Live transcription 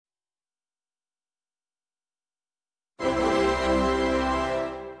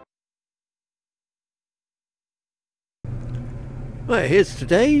Right, here's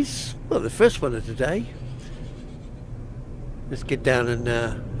today's, well, the first one of today. Let's get down and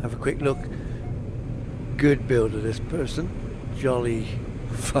have a quick look. Good build of this person. Jolly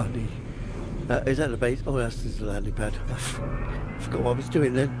funny. Is that the base? Oh, that's the landing pad. I forgot what I was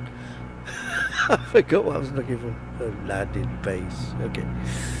doing then. I forgot what I was looking for. A landing base. Okay.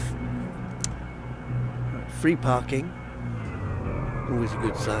 Right, free parking. Always a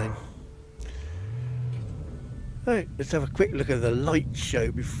good sign. Right, let's have a quick look at the light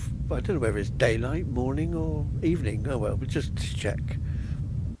show. I don't know whether it's daylight, morning or evening. Oh well, we'll just check.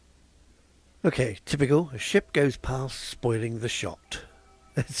 Okay, typical. A ship goes past, spoiling the shot.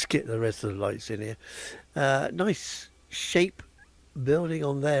 Let's get the rest of the lights in here. Nice shape building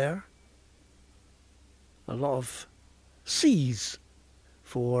on there. A lot of C's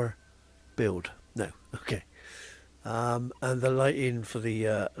for build. No, okay. And the lighting for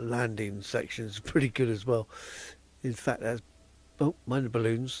the landing section is pretty good as well. In fact, that's, oh, mind the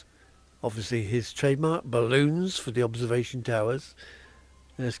balloons. Obviously his trademark, balloons for the observation towers.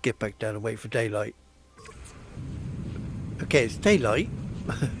 Let's get back down and wait for daylight. Okay, it's daylight.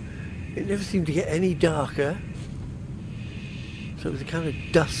 It never seemed to get any darker. So it was kind of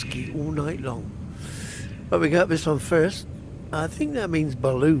dusky all night long. But we got this one first. I think that means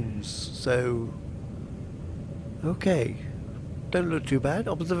balloons. So, okay. Don't look too bad.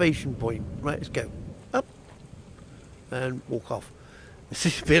 Observation point. Right, let's go. Up. And walk off. There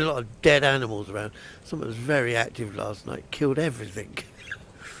seems to be a lot of dead animals around. Someone was very active last night. Killed everything.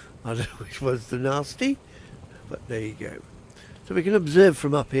 I don't know which was the nasty. But there you go. So we can observe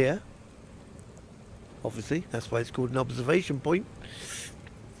from up here. Obviously, that's why it's called an observation point.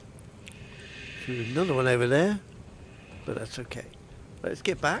 There's another one over there. But that's okay. Let's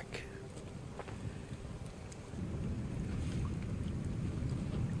get back.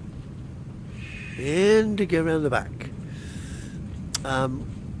 And to go around the back. A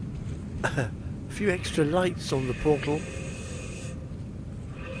few extra lights on the portal.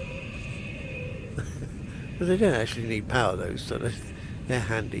 But they don't actually need power though, so they're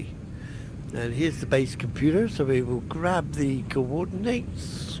handy. And here's the base computer, so we will grab the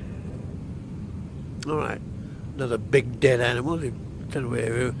coordinates. Alright, another big dead animal. I don't know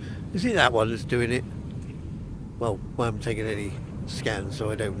where. Is it that one that's doing it? Well, I haven't taken any scans,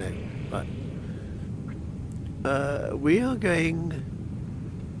 so I don't know. But we are going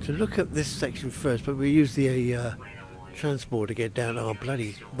to look at this section first, but we use the transport to get down. Oh,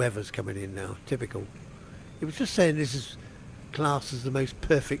 bloody weather's coming in now. Typical. It was just saying this is classed as the most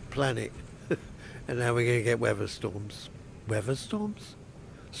perfect planet. And now we're going to get weather storms. Weather storms?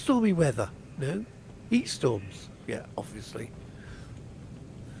 Stormy weather. No? Heat storms. Yeah, obviously.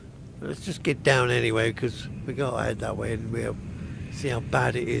 Let's just get down anyway, because we got to head that way and we'll see how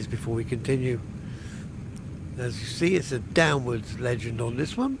bad it is before we continue. As you see, it's a downwards legend on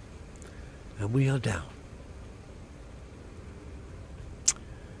this one. And we are down.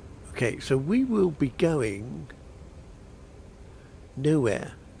 Okay, so we will be going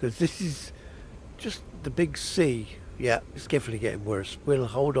nowhere, because this is just the big sea. Yeah, it's definitely getting worse. We'll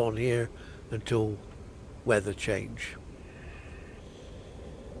hold on here until weather change.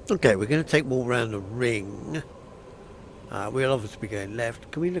 Okay, we're going to take more around the ring. We'll obviously be going left.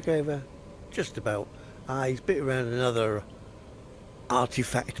 Can we look over? Just about. He's bit around another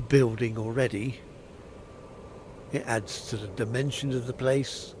artifact building already. It adds to the dimensions of the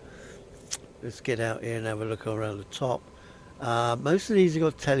place. Let's get out here and have a look around the top. Most of these have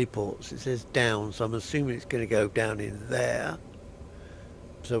got teleports. It says down, so I'm assuming it's going to go down in there.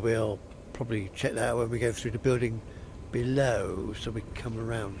 So we'll probably check that out when we go through the building below, so we can come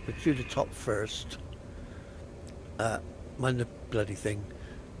around. But do the top first. Mind the bloody thing.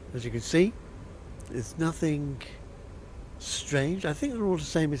 As you can see, there's nothing strange. I think they're all the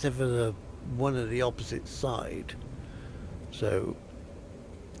same except for the one on the opposite side. So,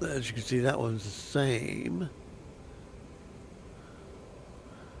 as you can see, that one's the same.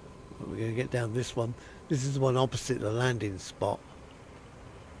 We're going to get down this one. This is the one opposite the landing spot.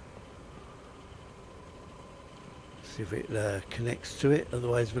 See if it connects to it.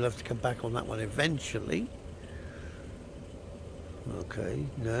 Otherwise, we'll have to come back on that one eventually. Okay,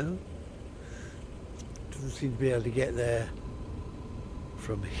 no. Doesn't seem to be able to get there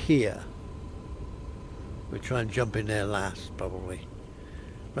from here. We'll try and jump in there last, probably.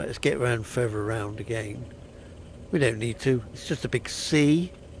 Right, let's get around further around again. We don't need to. It's just a big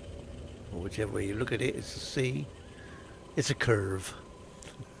C. Or whichever way you look at it, it's a C. It's a curve.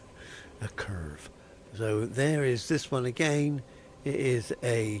 A curve. So there is this one again. It is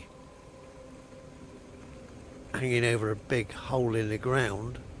a hanging over a big hole in the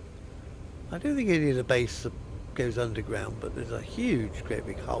ground. I don't think any of the base are goes underground, but there's a huge, great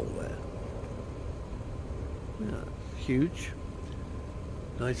big hole there. Yeah, huge.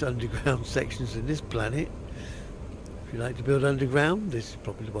 Nice underground sections in this planet. If you like to build underground, this is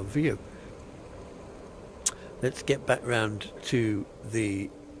probably the one for you. Let's get back round to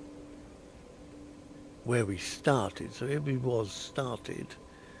the where we started. So here we was started.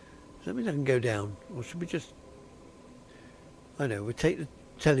 Does that mean I can go down? Or should we just... I know, we'll take the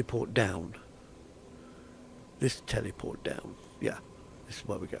teleport down. This teleport down. Yeah, this is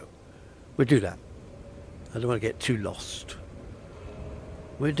where we go. We'll do that. I don't want to get too lost.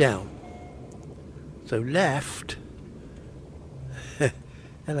 We're down. So left.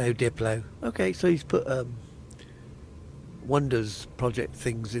 Hello, Diplo. Okay, so he's put Wonders project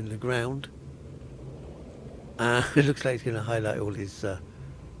things in the ground. It looks like he's going to highlight all his... I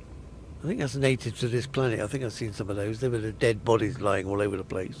think that's native to this planet. I think I've seen some of those. There were the dead bodies lying all over the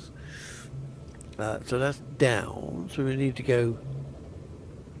place. So that's down. So we need to go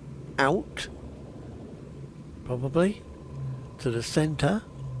out, probably, to the centre.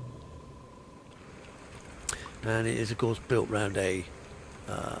 And it is, of course, built around a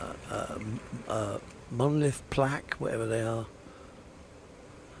monolith plaque, whatever they are.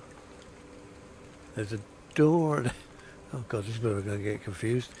 There's a door. Oh god, this is where we're going to get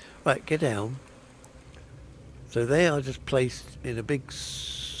confused. Right, get down. So they are just placed in a big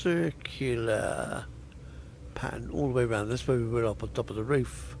circular pattern all the way around. That's where we were up on top of the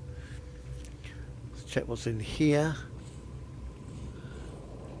roof. Let's check what's in here.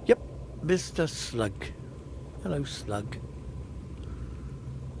 Yep, Mr. Slug. Hello, Slug.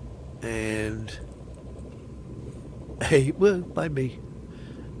 And hey, well, by me.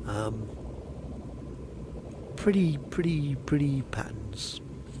 Pretty patterns.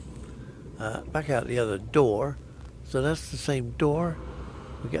 Back out the other door. So that's the same door.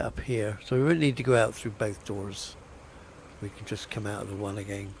 We get up here. So we won't need to go out through both doors. We can just come out of the one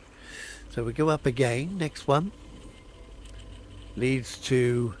again. So we go up again. Next one leads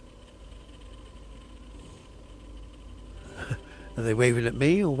to... Are they waving at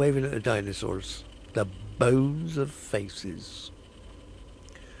me or waving at the dinosaurs? The bones of faces.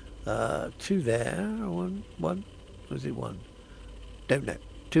 Two there. One. Was it one? Don't know.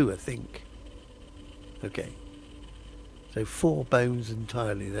 Two, I think. Okay. So 4 bones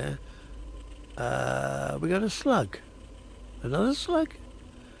entirely there. We got a slug. Another slug?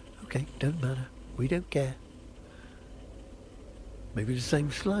 Okay, don't matter. We don't care. Maybe the same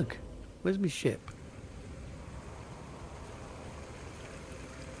slug. Where's my ship?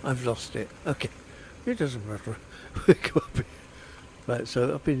 I've lost it. Okay. It doesn't matter. We'll go up here. Right,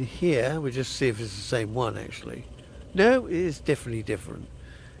 so up in here, we'll just see if it's the same one, actually. No, it is definitely different.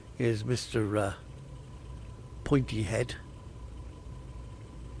 Here's Mr. Pointy Head.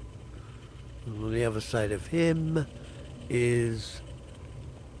 And on the other side of him is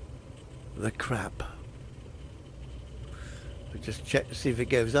the crab. We'll just check to see if it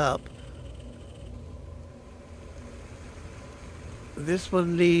goes up. This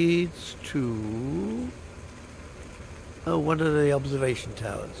one leads to... Oh, one of the observation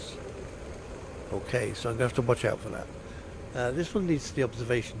towers. Okay, so I'm going to have to watch out for that. This one leads to the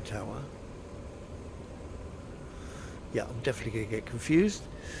observation tower. Yeah, I'm definitely going to get confused.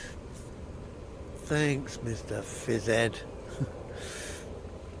 Thanks, Mr. Fizzhead.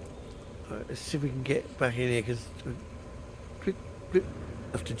 Alright, let's see if we can get back in here, because...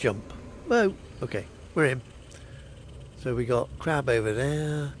 have to jump. Oh, okay, we're in. So we got crab over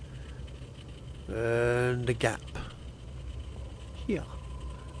there. And a gap. Here.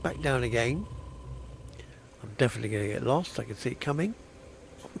 Back down again. I'm definitely going to get lost. I can see it coming.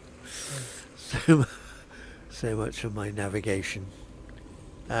 So much for my navigation.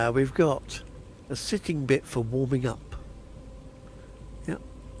 We've got a sitting bit for warming up. Yep.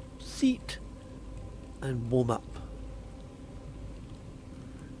 Seat and warm up.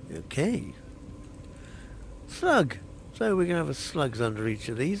 Okay. Slug. So we're going to have a slugs under each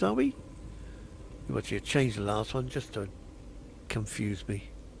of these, are we? You want you to change the last one just to confuse me.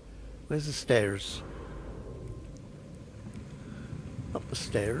 Where's the stairs? Up the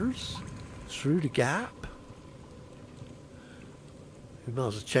stairs. Through the gap. We might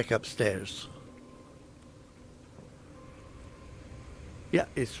as well check upstairs. Yeah,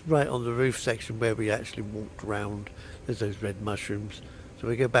 it's right on the roof section where we actually walked round. There's those red mushrooms. So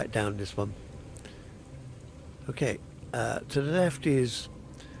we go back down this one. Okay, to the left is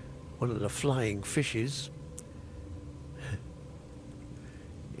one of the flying fishes.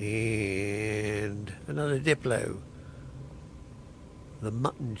 And another Diplo. The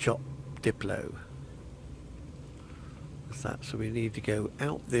mutton chop Diplo. What's that? So we need to go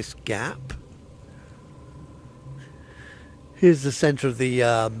out this gap. Here's the center of the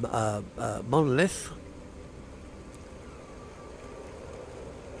monolith.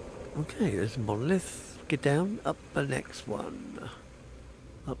 Okay, there's a monolith. Get down, up the next one.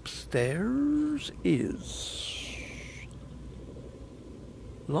 Upstairs is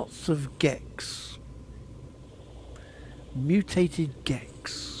lots of gecks. Mutated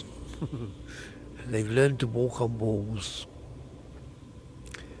gecks. They've learned to walk on walls.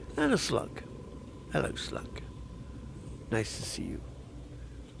 And a slug. Hello, slug. Nice to see you.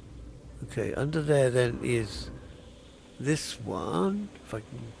 Okay, under there then is this one. If I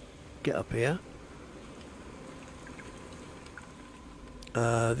can get up here.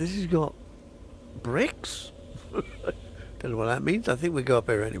 This has got bricks. Don't know what that means. I think we go up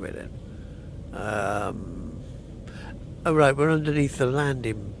here anyway then. Oh right, we're underneath the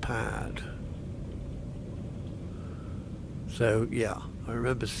landing pad. So yeah, I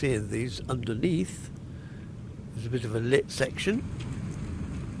remember seeing these underneath. There's a bit of a lit section.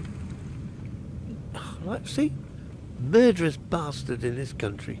 Let's see. Murderous bastard in this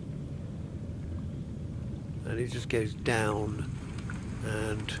country. And he just goes down,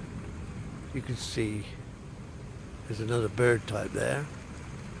 and you can see there's another bird type there.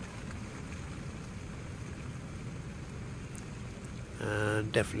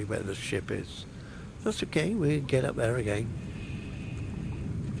 And definitely where the ship is. That's okay, we can get up there again.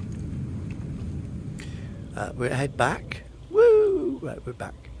 We'll head back. Woo! Right, we're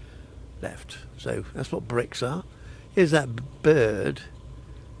back. Left. So that's what bricks are. Here's that bird.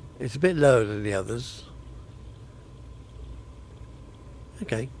 It's a bit lower than the others.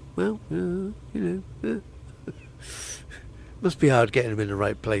 Okay, well, you know. Must be hard getting them in the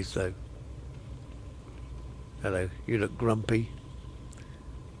right place though. Hello, you look grumpy.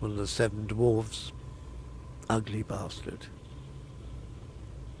 One of the 7 dwarves. Ugly bastard.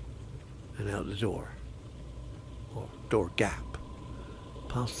 And out the door. Or door gap.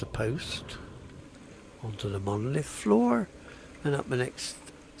 Past the post. Onto the monolith floor. And up the next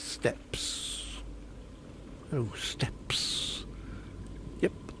steps. Oh, steps.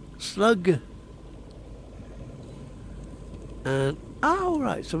 Yep. Slug. And, oh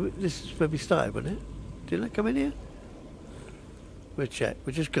right, so this is where we started, wasn't it? Didn't I come in here? We'll check.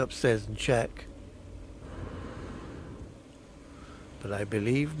 We'll just go upstairs and check. But I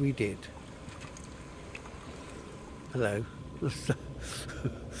believe we did. Hello.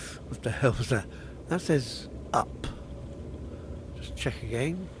 What the hell was that? That says up. Just check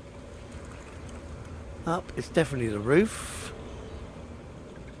again. Up. It's definitely the roof.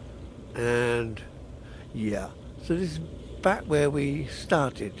 And yeah. So this is back where we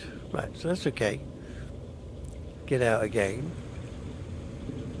started. Right, so that's okay. Get out again.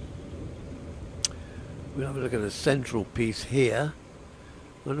 We'll have a look at the central piece here.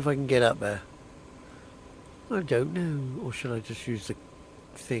 Wonder if I can get up there. I don't know. Or should I just use the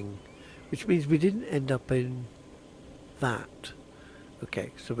thing? Which means we didn't end up in that.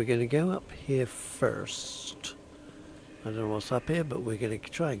 Okay, so we're going to go up here first. I don't know what's up here, but we're going to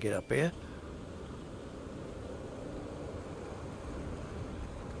try and get up here.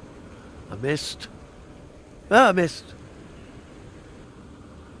 I missed. Ah, I missed.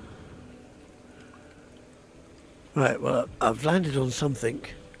 Right, well, I've landed on something.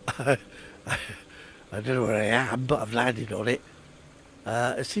 I don't know where I am, but I've landed on it.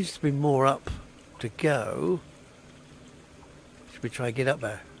 It seems to be more up to go. Should we try and get up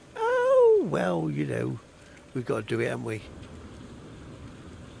there? Oh, well, you know, we've got to do it, haven't we?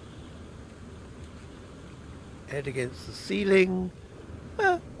 Head against the ceiling.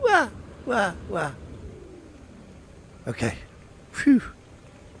 Okay. Phew.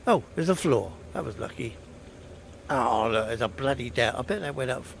 Oh, there's a floor. That was lucky. Oh, look, there's a bloody doubt. I bet that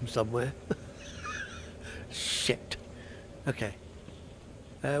went up from somewhere. Shit. Okay.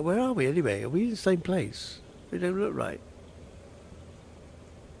 Where are we anyway? Are we in the same place? They don't look right.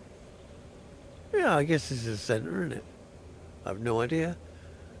 Yeah, I guess this is the centre, isn't it? I have no idea.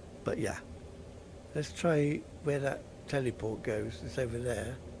 But yeah. Let's try where that teleport goes. It's over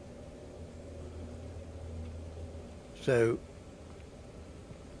there. So,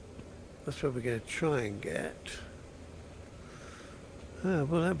 that's where we're going to try and get. Oh,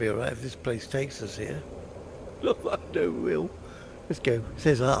 well, that'd be alright if this place takes us here. Look, I know it will. Let's go. It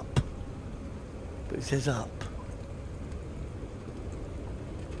says up. But it says up.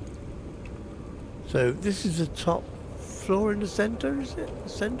 So, this is the top floor in the centre, is it? The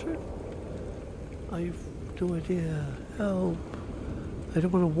centre? I've no idea. Help. I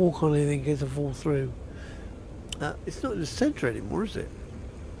don't want to walk on anything in case I fall through. It's not in the centre anymore, is it?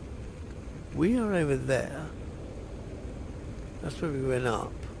 We are over there. That's where we went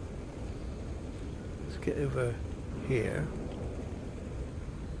up. Let's get over here.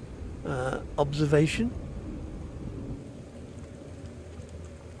 Observation.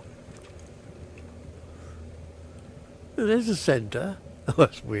 There's a centre. Oh,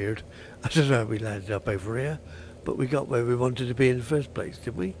 that's weird. I don't know how we landed up over here, but we got where we wanted to be in the first place,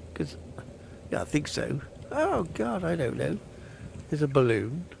 didn't we? Because, yeah, I think so. Oh, God, I don't know. There's a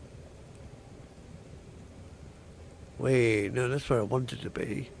balloon. Wait, no, that's where I wanted to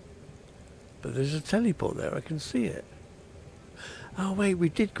be. But there's a teleport there, I can see it. Oh, wait, we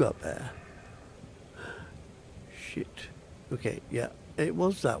did go up there. Shit. Okay, yeah, it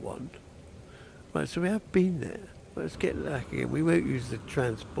was that one. Right, so we have been there. Let's get back again. We won't use the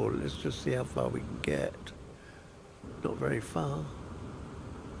transport. Let's just see how far we can get. Not very far.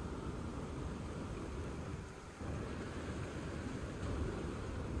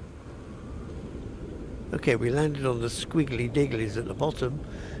 Okay, we landed on the squiggly digglies at the bottom,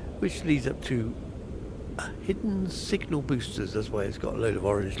 which leads up to hidden signal boosters. That's why it's got a load of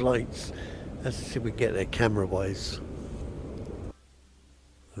orange lights. Let's see if we can get there camera-wise.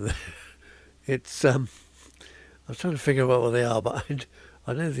 It's I was trying to figure out what they are, but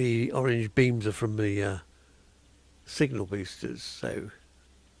I know the orange beams are from the signal boosters. So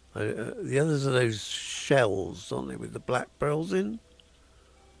the others are those shells, aren't they, with the black pearls in?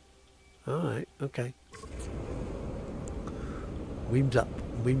 All right, okay. Weems up,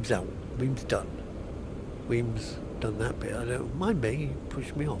 Weems out, Weems done. Weems done that bit. I don't mind me.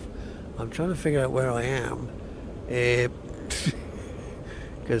 Push me off. I'm trying to figure out where I am,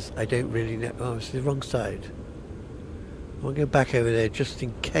 because I don't really know. Oh, it's the wrong side. I'll go back over there just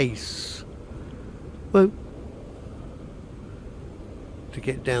in case. Whoa. To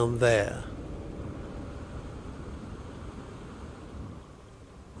get down there.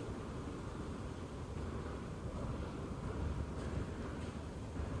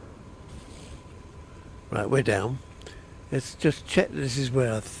 Right, we're down. Let's just check that this is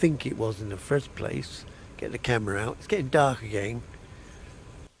where I think it was in the first place. Get the camera out. It's getting dark again.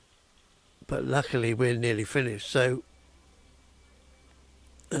 But luckily we're nearly finished, so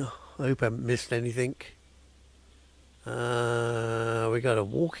oh, I hope I haven't missed anything. We got a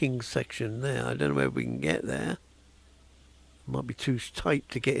walking section there. I don't know where we can get there. Might be too tight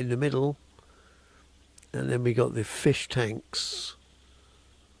to get in the middle. And then we got the fish tanks.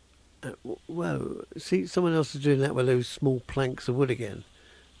 Whoa, see, someone else is doing that with those small planks of wood again.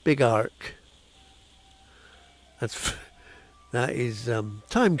 Big arc. That is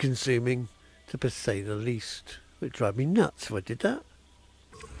time consuming, to say the least. It would drive me nuts if I did that.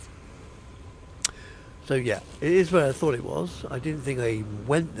 So yeah, it is where I thought it was. I didn't think I even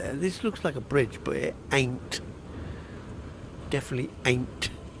went there. This looks like a bridge, but it ain't. Definitely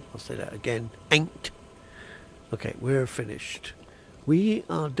ain't. I'll say that again. Ain't. Okay, we're finished. We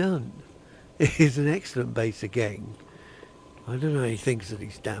are done. It is an excellent base again. I don't know how he thinks of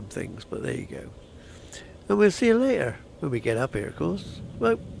these damn things, but there you go. And we'll see you later when we get up here, of course.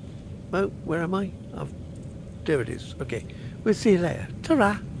 Well, where am I? There it is. Okay, we'll see you later.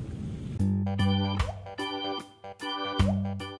 Ta-ra!